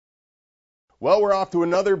Well, we're off to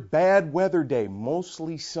another bad weather day,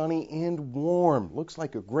 mostly sunny and warm. Looks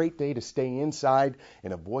like a great day to stay inside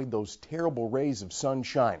and avoid those terrible rays of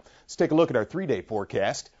sunshine. Let's take a look at our 3-day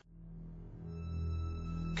forecast.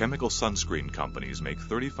 Chemical sunscreen companies make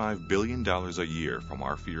 $35 billion a year from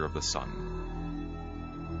our fear of the sun.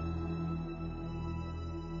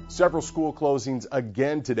 Several school closings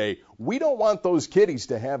again today. We don't want those kiddies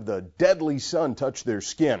to have the deadly sun touch their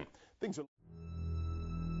skin.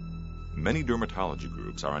 Many dermatology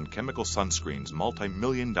groups are on Chemical Sunscreen's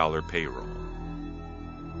multi-million-dollar payroll.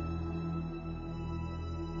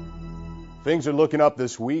 Things are looking up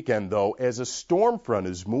this weekend, though, as a storm front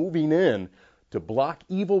is moving in to block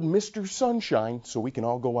evil Mr. Sunshine so we can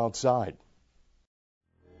all go outside.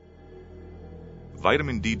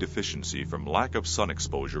 Vitamin D deficiency from lack of sun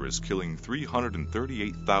exposure is killing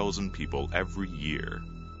 338,000 people every year.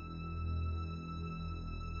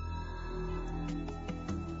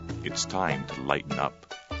 It's time to lighten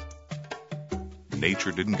up.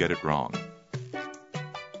 Nature didn't get it wrong.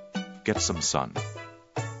 Get some sun.